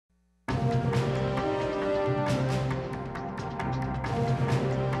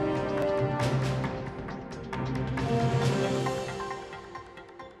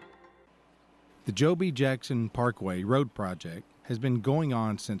The Joe B. Jackson Parkway Road Project has been going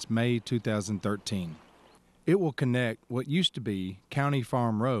on since May 2013. It will connect what used to be County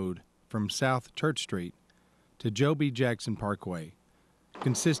Farm Road from South Church Street to Joe B. Jackson Parkway,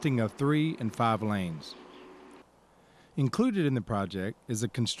 consisting of 3 and 5 lanes. Included in the project is the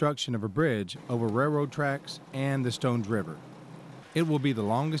construction of a bridge over railroad tracks and the Stones River. It will be the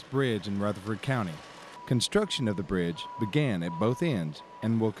longest bridge in Rutherford County. Construction of the bridge began at both ends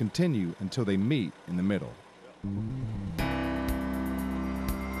and will continue until they meet in the middle.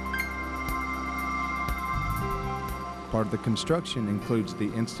 Part of the construction includes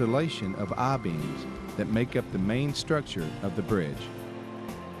the installation of I-beams that make up the main structure of the bridge.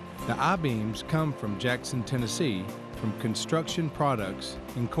 The I-beams come from Jackson, Tennessee, from Construction Products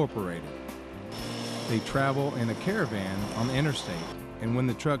Incorporated. They travel in a caravan on the interstate, and when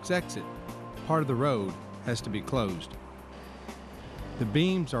the trucks exit, part of the road has to be closed. The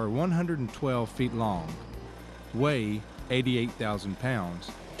beams are 112 feet long, weigh 88,000 pounds,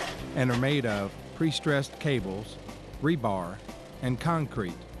 and are made of pre-stressed cables, rebar, and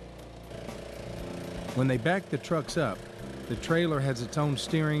concrete. When they back the trucks up, the trailer has its own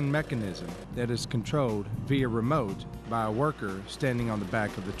steering mechanism that is controlled via remote by a worker standing on the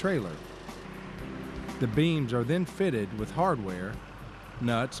back of the trailer. The beams are then fitted with hardware,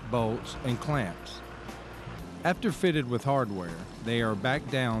 nuts, bolts, and clamps. After fitted with hardware, they are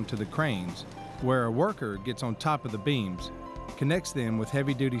backed down to the cranes, where a worker gets on top of the beams, connects them with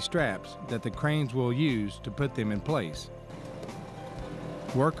heavy-duty straps that the cranes will use to put them in place.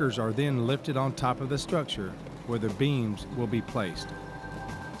 Workers are then lifted on top of the structure where the beams will be placed.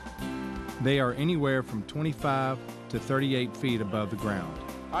 They are anywhere from 25 to 38 feet above the ground.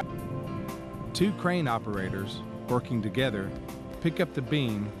 2 crane operators working together pick up the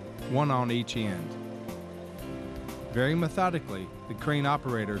beam, one on each end. Very methodically, the crane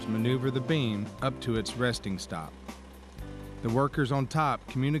operators maneuver the beam up to its resting stop. The workers on top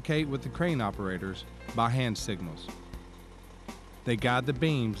communicate with the crane operators by hand signals. They guide the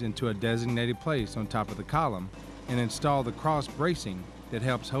beams into a designated place on top of the column and install the cross bracing that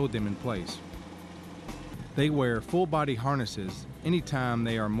helps hold them in place. They wear full-body harnesses anytime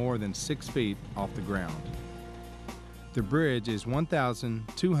they are more than 6 feet off the ground. The bridge is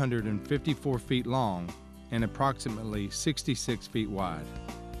 1,254 feet long and approximately 66 feet wide.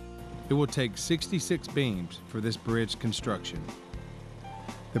 It will take 66 beams for this bridge construction.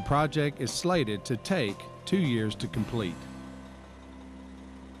 The project is slated to take 2 years to complete.